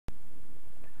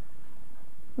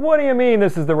What do you mean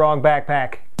this is the wrong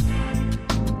backpack?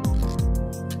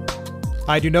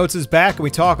 IdoNotes is back, and we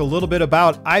talk a little bit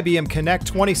about IBM Connect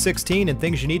 2016 and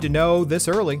things you need to know this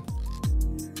early.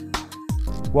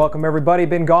 Welcome everybody,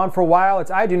 been gone for a while. It's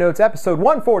IdoNotes episode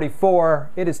 144.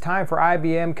 It is time for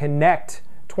IBM Connect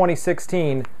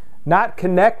 2016. Not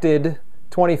Connected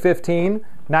 2015,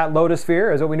 not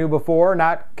Lotusphere as what we knew before,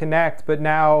 not Connect, but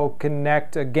now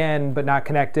Connect again, but not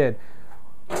connected.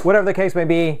 Whatever the case may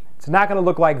be, it's not going to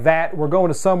look like that. We're going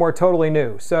to somewhere totally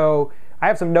new. So I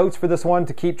have some notes for this one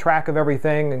to keep track of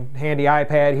everything, a handy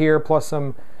iPad here, plus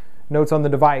some notes on the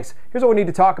device. Here's what we need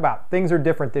to talk about. Things are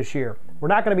different this year. We're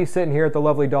not going to be sitting here at the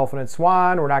lovely Dolphin and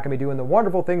Swan. We're not going to be doing the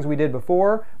wonderful things we did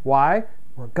before. Why?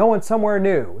 We're going somewhere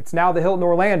new. It's now the Hilton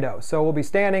Orlando. So we'll be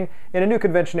standing in a new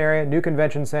convention area, new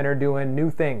convention center, doing new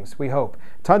things, we hope.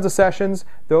 Tons of sessions.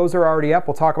 Those are already up.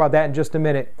 We'll talk about that in just a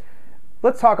minute.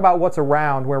 Let's talk about what's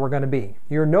around where we're going to be.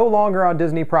 You're no longer on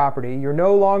Disney property. You're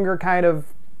no longer kind of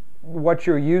what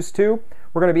you're used to.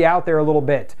 We're going to be out there a little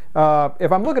bit.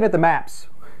 If I'm looking at the maps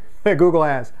that Google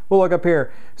has, we'll look up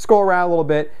here, scroll around a little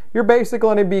bit. You're basically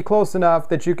going to be close enough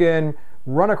that you can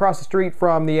run across the street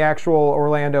from the actual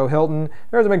Orlando Hilton.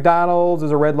 There's a McDonald's,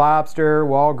 there's a Red Lobster,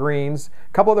 Walgreens,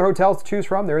 a couple other hotels to choose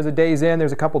from. There is a Days Inn,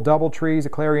 there's a couple DoubleTrees, a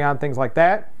Clarion, things like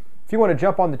that. If you want to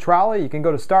jump on the trolley, you can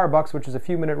go to Starbucks, which is a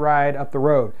few-minute ride up the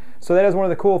road. So that is one of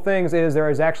the cool things, is there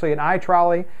is actually an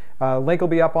iTrolley. Link will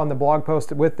be up on the blog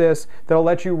post with this. That'll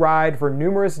let you ride for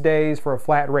numerous days for a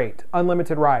flat rate,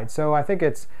 unlimited ride. So I think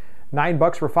it's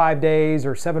 $9 for 5 days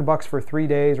or $7 for 3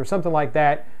 days or something like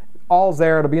that. All's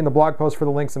there. It'll be in the blog post for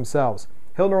the links themselves.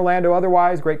 Hilton Orlando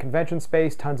otherwise, great convention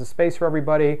space, tons of space for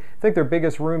everybody. I think their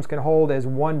biggest rooms can hold as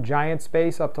one giant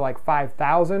space up to like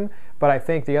 5,000, but I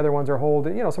think the other ones are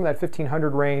holding, some of that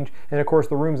 1,500 range. And of course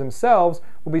the rooms themselves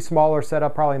will be smaller, set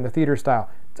up probably in the theater style.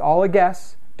 It's all a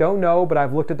guess. Don't know, but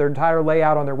I've looked at their entire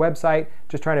layout on their website,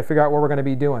 just trying to figure out what we're going to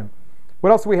be doing.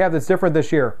 What else do we have that's different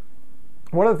this year?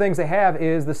 One of the things they have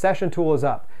is the session tool is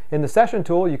up. In the session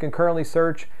tool, you can currently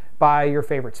search by your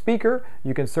favorite speaker.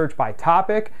 You can search by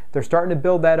topic. They're starting to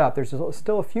build that up. There's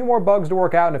still a few more bugs to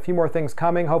work out and a few more things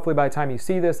coming. Hopefully by the time you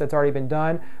see this, that's already been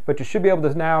done. But you should be able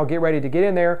to now get ready to get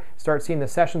in there, start seeing the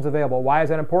sessions available. Why is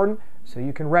that important? So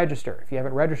you can register. If you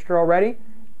haven't registered already,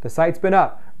 the site's been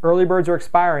up. Early birds are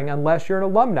expiring unless you're an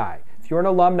alumni. If you're an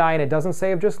alumni and it doesn't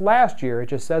say of just last year, it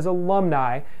just says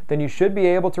alumni, then you should be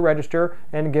able to register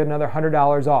and get another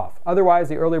 $100 off. Otherwise,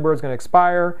 the early bird is going to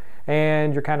expire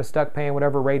and you're kind of stuck paying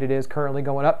whatever rate it is currently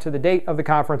going up to the date of the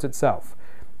conference itself.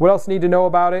 What else do you need to know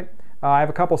about it? I have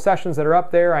a couple sessions that are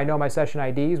up there. I know my session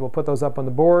IDs. We'll put those up on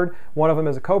the board. One of them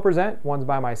is a co-present. One's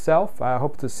by myself. I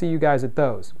hope to see you guys at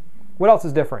those. What else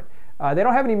is different? They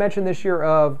don't have any mention this year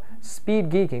of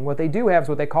speed geeking. What they do have is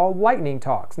what they call lightning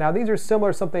talks. Now these are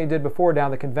similar to something they did before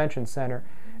down the convention center,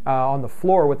 on the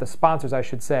floor with the sponsors, I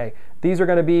should say. These are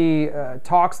going to be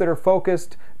talks that are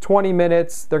focused 20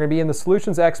 minutes. They're going to be in the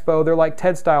Solutions Expo. They're like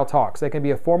TED-style talks. They can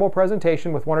be a formal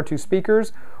presentation with one or two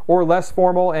speakers, or less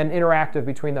formal and interactive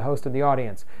between the host and the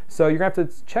audience. So you're going to have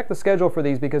to check the schedule for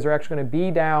these because they're actually going to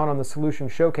be down on the Solution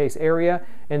Showcase area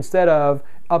instead of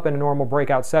up in a normal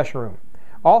breakout session room.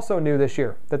 Also new this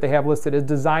year that they have listed is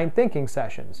design thinking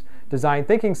sessions. Design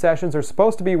thinking sessions are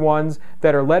supposed to be ones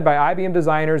that are led by IBM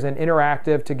designers and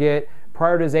interactive to get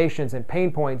prioritizations and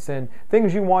pain points and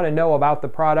things you want to know about the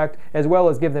product, as well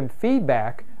as give them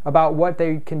feedback about what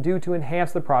they can do to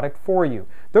enhance the product for you.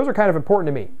 Those are kind of important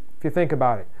to me if you think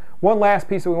about it. One last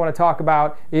piece that we want to talk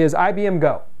about is IBM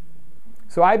Go.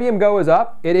 So IBM Go is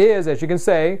up. It is, as you can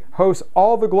say, hosts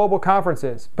all the global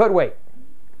conferences. But wait.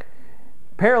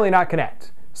 Apparently not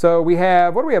Connect. So we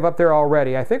have, what do we have up there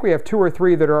already? I think we have 2 or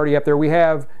 3 that are already up there. We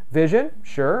have Vision,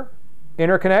 sure.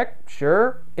 Interconnect,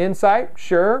 sure. Insight,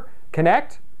 sure.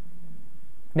 Connect?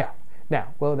 No.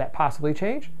 Now, will that possibly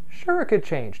change? Sure, it could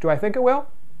change. Do I think it will?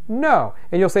 No.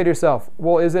 And you'll say to yourself,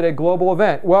 well, is it a global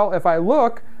event? Well, if I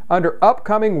look under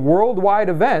upcoming worldwide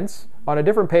events on a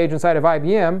different page inside of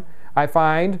IBM, I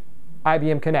find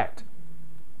IBM Connect.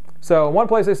 So in one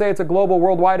place they say it's a global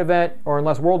worldwide event, or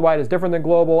unless worldwide is different than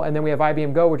global, and then we have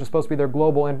IBM Go, which is supposed to be their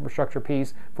global infrastructure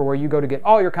piece for where you go to get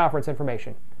all your conference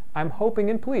information. I'm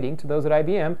hoping and pleading to those at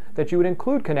IBM that you would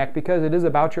include Connect because it is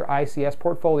about your ICS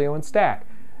portfolio and stack,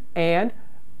 and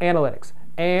analytics,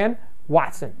 and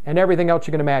Watson, and everything else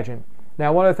you can imagine.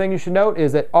 Now, one other thing you should note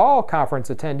is that all conference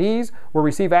attendees will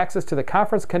receive access to the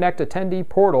Conference Connect attendee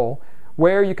portal,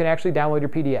 where you can actually download your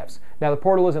PDFs. Now the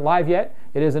portal isn't live yet,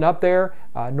 it isn't up there.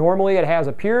 Normally it has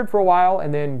appeared for a while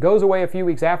and then goes away a few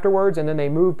weeks afterwards, and then they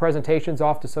move presentations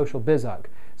off to Social BizHug.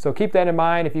 So keep that in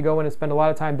mind if you go in and spend a lot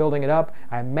of time building it up.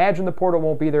 I imagine the portal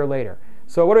won't be there later.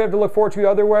 So what do we have to look forward to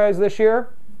otherwise this year?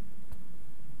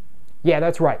 Yeah,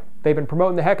 that's right. They've been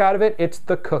promoting the heck out of it. It's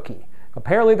the cookie.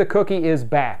 Apparently the cookie is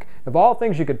back. Of all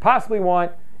things you could possibly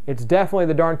want, it's definitely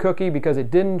the darn cookie because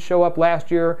it didn't show up last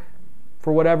year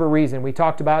for whatever reason. We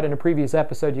talked about it in a previous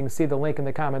episode. You can see the link in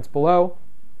the comments below.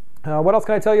 What else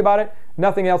can I tell you about it?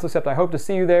 Nothing else except I hope to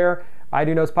see you there. I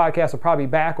Do Notes podcast will probably be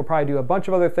back. We'll probably do a bunch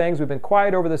of other things. We've been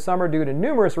quiet over the summer due to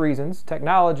numerous reasons: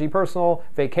 technology, personal,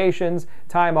 vacations,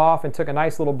 time off, and took a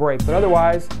nice little break. But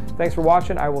otherwise, thanks for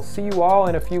watching. I will see you all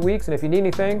in a few weeks. And if you need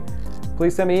anything,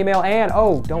 please send me an email. And,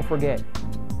 oh, don't forget,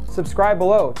 subscribe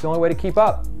below. It's the only way to keep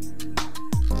up.